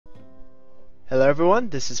Hello everyone,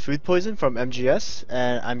 this is Food Poison from MGS,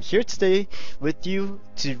 and I'm here today with you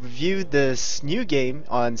to review this new game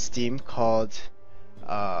on Steam called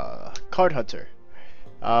Card Hunter.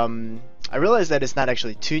 I realize that it's not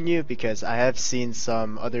actually too new because I have seen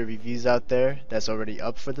some other reviews out there that's already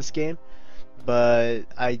up for this game, but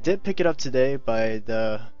I did pick it up today by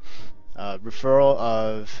the referral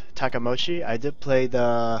of Takamochi. I did play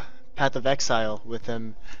the Path of Exile with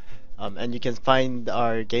him, and you can find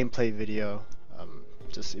our gameplay video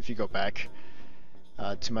just if you go back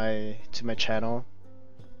to my channel.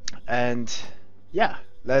 And yeah,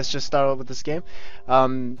 let's just start with this game.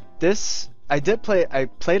 This I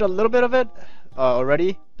played a little bit of it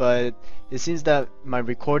already, but it seems that my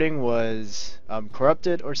recording was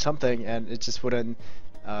corrupted or something, and it just wouldn't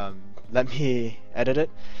let me edit it.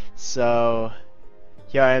 So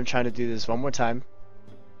here I am trying to do this one more time.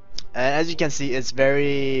 And as you can see, it's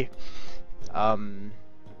very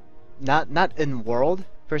not in world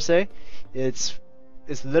per se. It's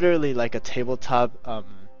literally like a tabletop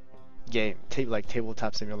game, like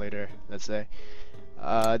tabletop simulator, let's say.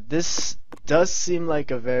 This does seem like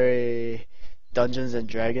a very Dungeons and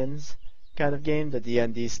Dragons kind of game, the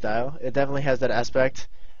D&D style. It definitely has that aspect.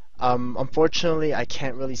 Unfortunately, I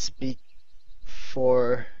can't really speak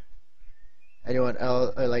for anyone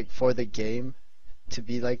else, or like for the game to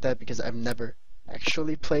be like that, because I've never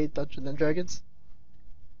actually played Dungeons and Dragons.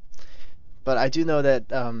 But I do know that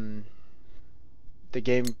the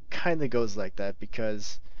game kind of goes like that,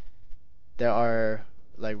 because there are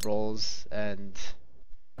like roles and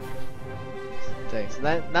things.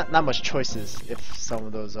 Not much choices if some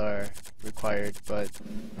of those are required, but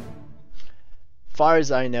far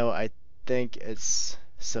as I know, I think it's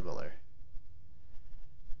similar.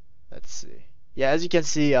 Let's see. Yeah, as you can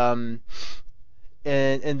see,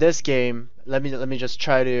 in this game, let me just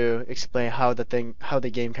try to explain how the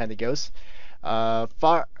game kind of goes. For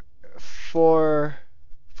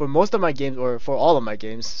most of my games, or for all of my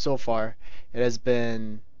games so far, it has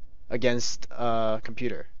been against a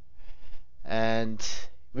computer, and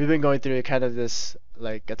we've been going through kind of this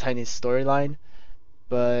like a tiny storyline.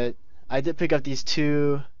 But I did pick up these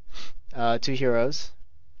two heroes.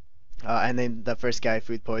 I named the first guy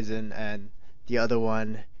Food Poison, and the other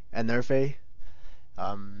one Enerfe.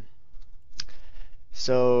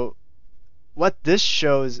 So what this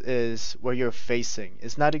shows is where you're facing.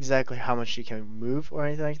 It's not exactly how much you can move or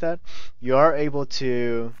anything like that. You are able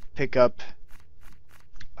to pick up,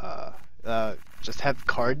 just have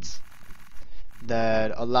cards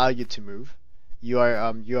that allow you to move. You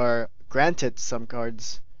are granted some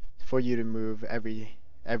cards for you to move every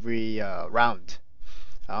round.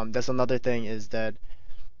 That's another thing, is that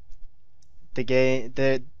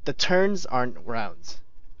the turns aren't rounds.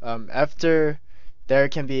 After there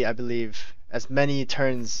can be, I believe, as many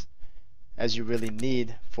turns as you really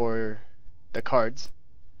need for the cards.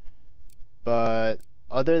 But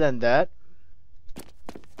other than that,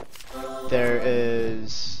 there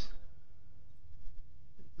is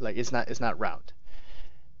like it's not round.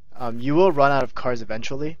 You will run out of cards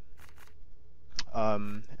eventually,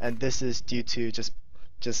 and this is due to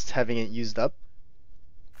just having it used up.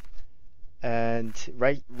 And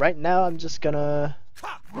right now I'm just gonna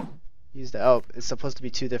use the, oh, it's supposed to be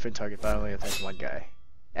two different targets, but I only attacked one guy,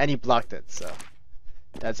 and he blocked it, so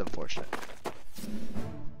that's unfortunate.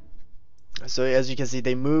 So as you can see,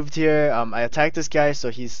 they moved here. I attacked this guy, so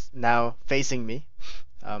he's now facing me.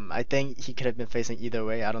 I think he could have been facing either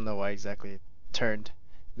way. I don't know why exactly it turned,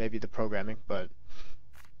 maybe the programming. But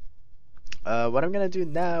what I'm gonna do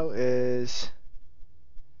now is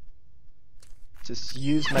just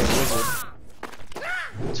use my wizard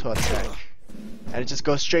to attack, and it just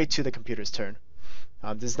goes straight to the computer's turn.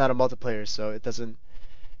 This is not a multiplayer, so it doesn't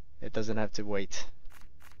have to wait.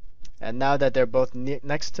 And now that they're both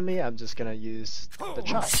next to me, I'm just gonna use the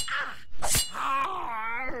chop.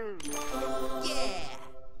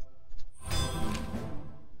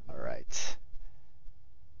 Alright.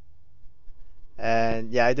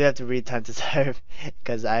 And yeah, I do have to read time to serve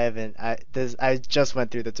because I just went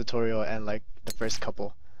through the tutorial and like the first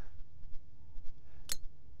couple.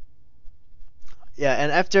 Yeah,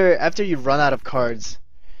 and after you run out of cards,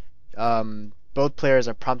 both players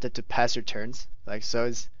are prompted to pass your turns. Like,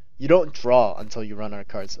 so you don't draw until you run out of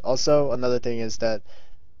cards. Also, another thing is that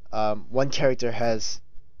one character has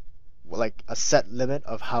like a set limit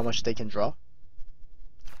of how much they can draw.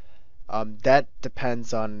 That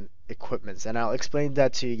depends on equipments, and I'll explain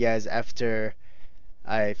that to you guys after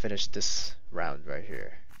I finish this round right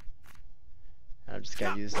here. I'm just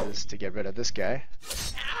gonna use this to get rid of this guy.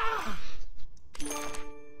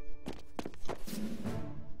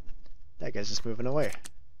 That guy's just moving away.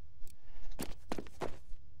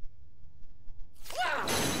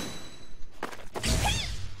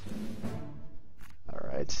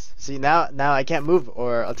 See, now I can't move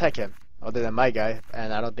or attack him, other than my guy,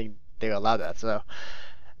 and I don't think they allow that. So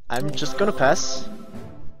I'm just gonna pass.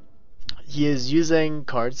 He is using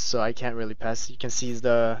cards, so I can't really pass. You can see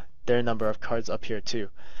their number of cards up here too,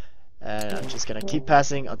 and I'm just gonna keep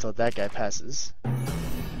passing until that guy passes. All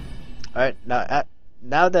right,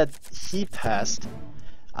 now that he passed,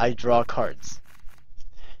 I draw cards,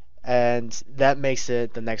 and that makes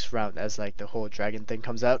it the next round as like the whole dragon thing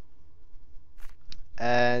comes out.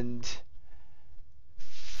 And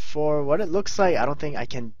for what it looks like, I don't think I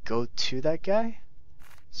can go to that guy,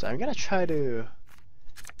 so I'm gonna try to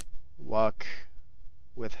walk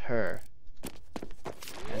with her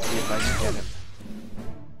and see if I can get him.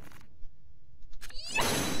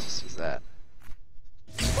 Let's just use that.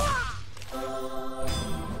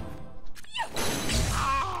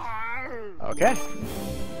 Okay.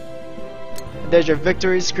 There's your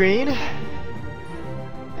victory screen.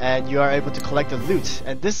 And you are able to collect the loot.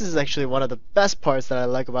 And this is actually one of the best parts that I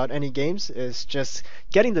like about any games, is just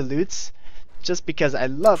getting the loots, just because I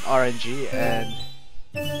love RNG and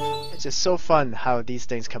it's just so fun how these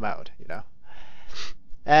things come out, you know.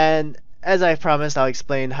 And as I promised, I'll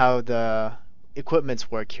explain how the equipments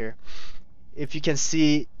work here. If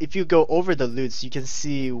you go over the loots, you can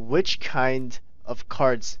see which kind of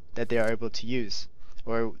cards that they are able to use,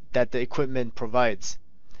 or that the equipment provides.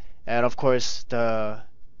 And of course, the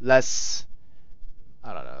less,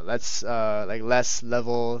 I don't know, less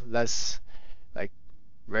level, less like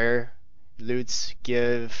rare loots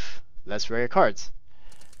give less rare cards,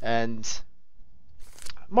 and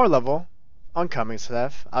more level oncoming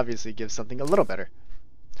stuff obviously gives something a little better.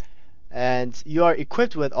 And you are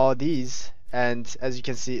equipped with all these, and as you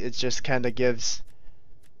can see, it just kind of gives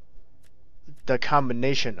the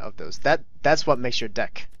combination of those. That's what makes your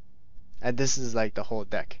deck, and this is like the whole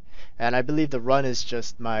deck. And I believe the run is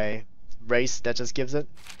just my race that just gives it,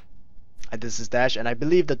 and this is dash, and I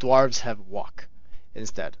believe the dwarves have walk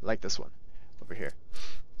instead, like this one over here.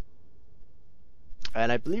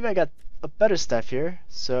 And I believe I got a better staff here,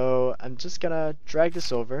 so I'm just gonna drag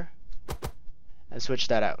this over and switch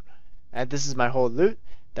that out. And this is my whole loot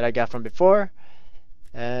that I got from before,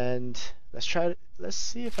 and let's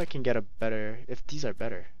see if I can get a better, if these are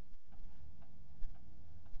better.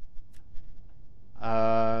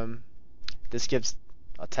 This gives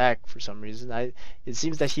attack for some reason. It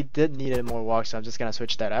seems that he did need more walk, so I'm just gonna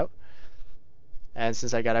switch that out. And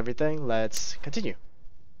since I got everything, let's continue.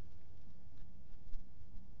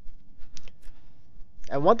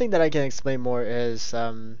 And one thing that I can explain more is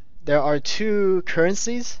there are two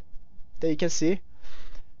currencies that you can see.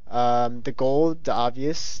 The gold, the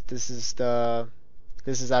obvious. This is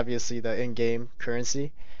obviously the in-game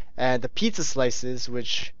currency, and the pizza slices,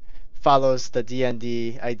 which follows the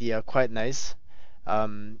D&D idea quite nice.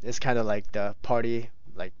 It's kind of like the party,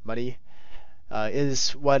 like money,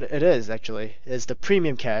 is what it is actually. It's the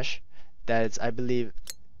premium cash that I believe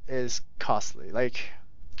is costly. Like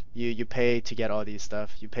you pay to get all these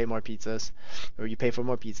stuff. You pay more pizzas, or you pay for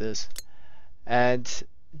more pizzas. And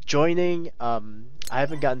joining, I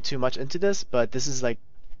haven't gotten too much into this, but this is like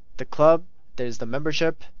the club. There's the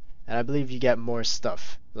membership, and I believe you get more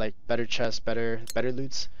stuff, like better chests, better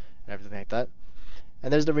loots, and everything like that.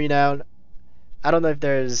 And there's the renown. I don't know if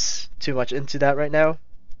there's too much into that right now,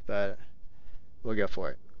 but we'll go for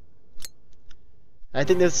it. I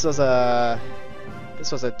think this was a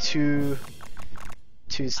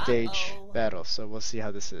two-stage battle, so we'll see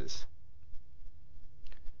how this is.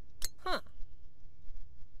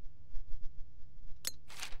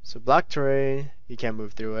 So block terrain, you can't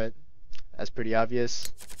move through it. That's pretty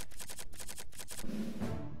obvious.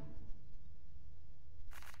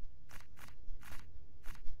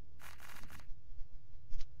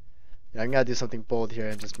 Yeah, I'm gonna do something bold here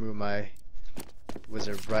and just move my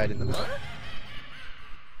wizard right in the middle.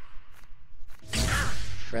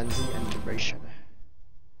 Frenzy and duration.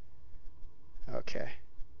 Okay.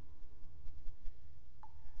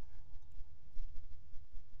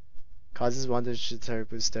 Causes one to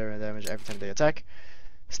boost their damage every time they attack.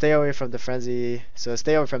 Stay away from the frenzy, so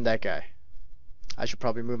stay away from that guy. I should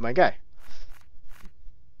probably move my guy.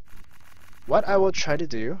 What I will try to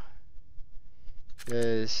do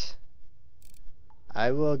is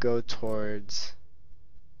I will go towards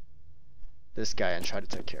this guy and try to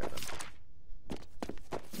take care of him.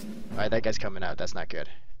 Alright, that guy's coming out. That's not good.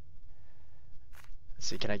 Let's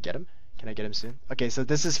see, can I get him? Can I get him soon? Okay, so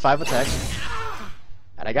this is 5 attack.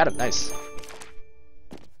 And I got him, nice.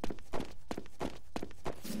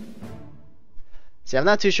 See, I'm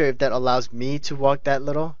not too sure if that allows me to walk that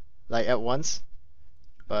little, like at once.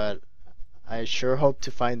 But I sure hope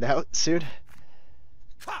to find out soon.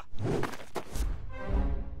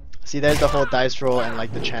 See, there's the whole dice roll and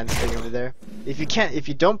like the chance thing over there. If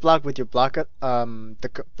you don't block with your block,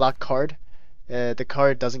 block card, the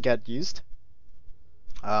card doesn't get used.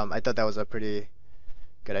 I thought that was a pretty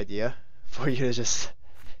good idea for you to just,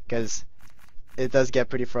 because it does get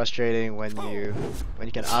pretty frustrating when you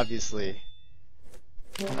can obviously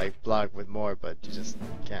like block with more, but you just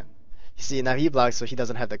can't. You see, now he blocks, so he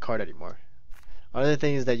doesn't have the card anymore. Another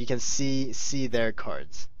thing is that you can see their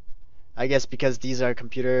cards. I guess because these are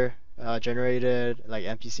computer generated like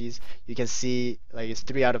NPCs, you can see like it's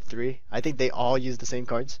 3 out of 3. I think they all use the same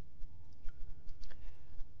cards.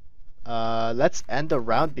 Let's end the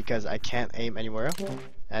round because I can't aim anywhere else,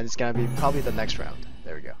 and it's gonna be probably the next round.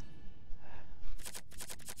 There we go.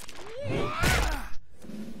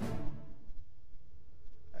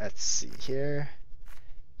 Let's see here.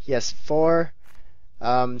 He has 4.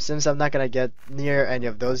 Since I'm not gonna get near any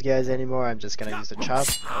of those guys anymore, I'm just gonna use the chop.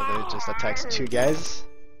 Although it just attacks 2 guys.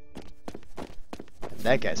 And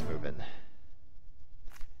that guy's moving.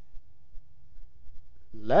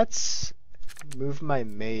 Let's move my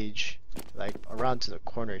mage like around to the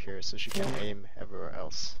corner here so she can aim everywhere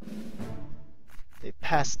else. They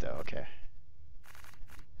passed though, okay.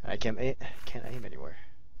 I can't aim anywhere.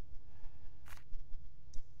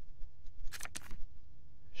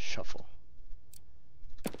 Shuffle.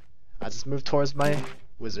 I just move towards my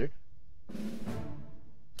wizard.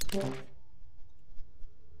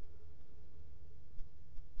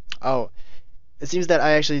 Oh, it seems that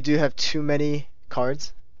I actually do have too many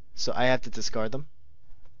cards, so I have to discard them.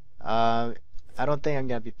 I don't think I'm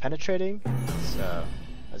gonna be penetrating, so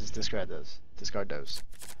I'll just discard those.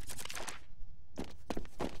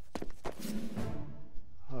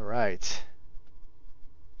 Alright.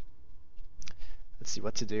 Let's see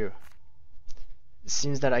what to do. It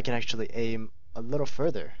seems that I can actually aim a little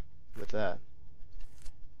further with that.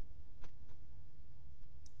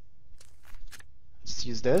 Let's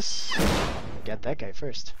use this. Get that guy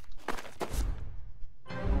first.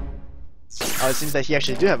 Oh, it seems that he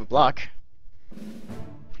actually do have a block.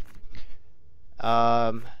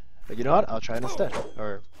 But you know what? I'll try it instead.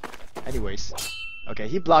 Or, anyways. Okay,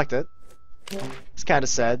 he blocked it. It's kind of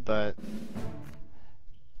sad, but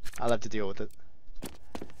I'll have to deal with it.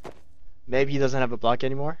 Maybe he doesn't have a block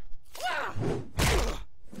anymore.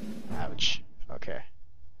 Ouch. Okay.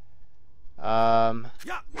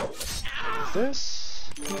 This.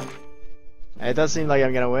 And it does seem like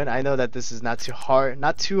I'm gonna win. I know that this is not too hard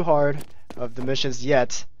of the missions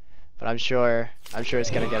yet, but I'm sure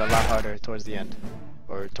it's gonna get a lot harder towards the end,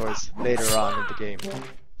 or towards later on in the game.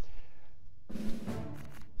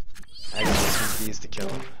 I guess use these to kill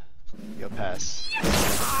him. You'll pass.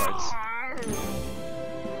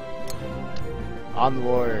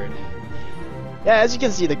 Onward. Yeah, as you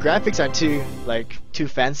can see, the graphics aren't too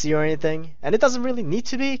fancy or anything, and it doesn't really need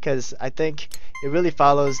to be, because I think it really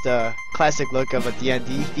follows the classic look of a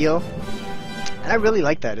D&D feel, and I really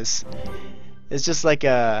like that. It's just like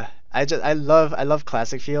I love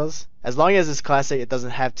classic feels. As long as it's classic, it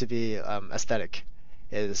doesn't have to be aesthetic.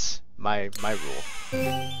 Is my rule.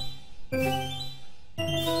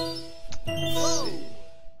 Let's see.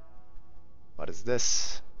 What is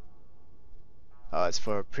this? Oh, it's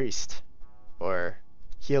for a priest or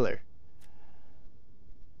healer.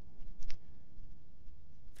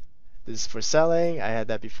 This is for selling. I had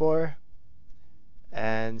that before.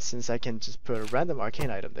 And since I can just put a random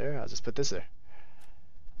arcane item there, I'll just put this there.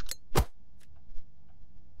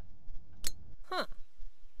 Huh.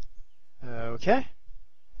 Okay.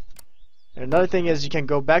 And another thing is you can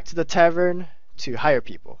go back to the tavern to hire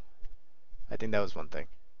people. I think that was one thing.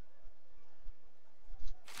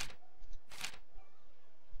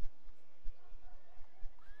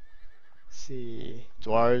 Let's see,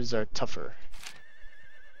 dwarves are tougher.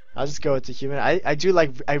 I'll just go into human. I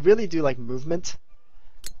really do like movement.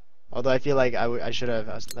 Although I feel like I should have.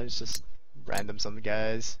 Let's just random some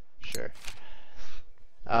guys. Sure.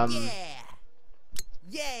 Yeah.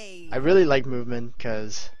 Yay. I really like movement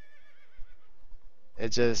because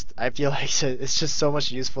I feel like it's just so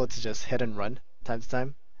much useful to just hit and run time to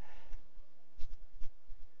time.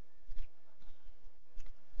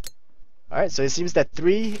 Alright, so it seems that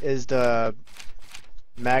 3 is the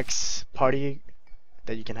max party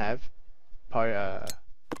that you can have.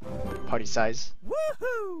 Party size.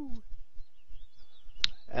 Woohoo!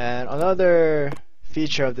 And another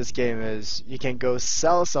feature of this game is you can go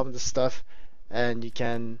sell some of the stuff, and you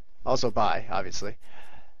can also buy, obviously.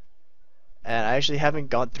 And I actually haven't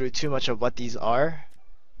gone through too much of what these are,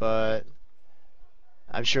 but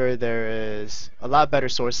I'm sure there is a lot better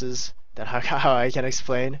sources than how I can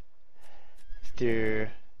explain through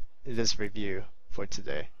this review for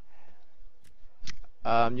today.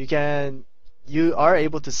 you are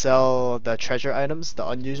able to sell the treasure items, the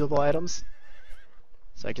unusable items.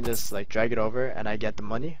 So I can just like drag it over and I get the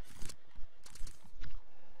money.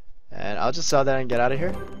 And I'll just sell that and get out of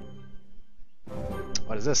here.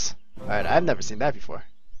 What is this? Alright, I've never seen that before.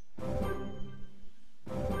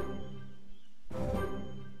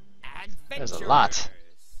 There's a lot.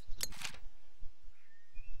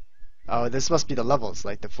 Oh, this must be the levels,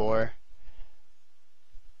 like the 4.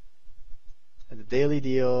 And the daily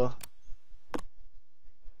deal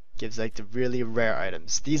gives like the really rare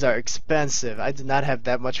items. These are expensive. I do not have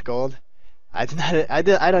that much gold. I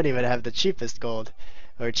don't even have the cheapest gold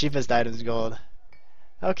or cheapest items gold.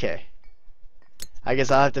 Okay. I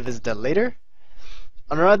guess I'll have to visit that later.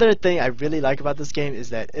 Another thing I really like about this game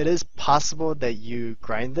is that it is possible that you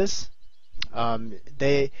grind this.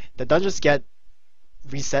 The dungeons get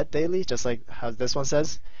reset daily, just like how this one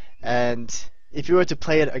says. And if you were to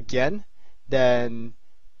play it again, then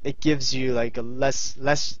it gives you like a less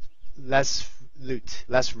loot,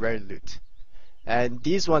 less rare loot. And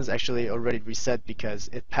these ones actually already reset because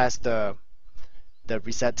it passed the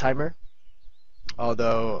reset timer.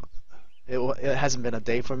 Although it hasn't been a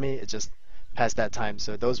day for me, it just passed that time,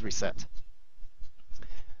 so those reset.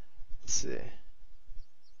 Let's see.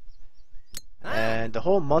 And the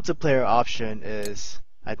whole multiplayer option is,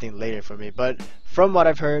 I think, later for me. But from what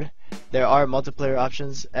I've heard, there are multiplayer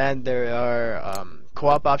options and there are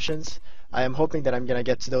co-op options. I am hoping that I'm gonna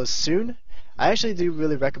get to those soon. I actually do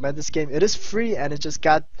really recommend this game. It is free and it just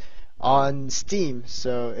got on Steam,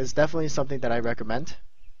 so it's definitely something that I recommend.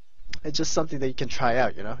 It's just something that you can try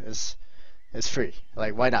out, you know. It's free.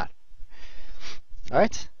 Like, why not?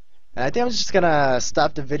 Alright. And I think I'm just gonna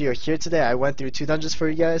stop the video here today. I went through 2 dungeons for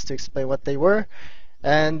you guys to explain what they were.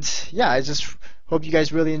 And yeah, I just hope you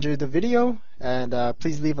guys really enjoyed the video. And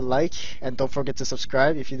please leave a like and don't forget to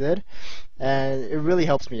subscribe if you did. And it really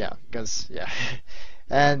helps me out because yeah.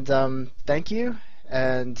 And thank you.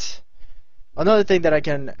 And another thing that I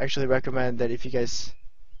can actually recommend that if you guys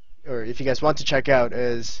want to check out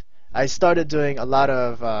is I started doing a lot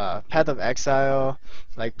of Path of Exile,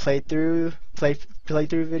 like playthrough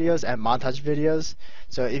videos and montage videos.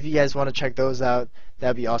 So if you guys want to check those out,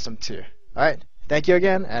 that'd be awesome too. Alright, thank you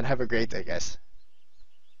again and have a great day, guys.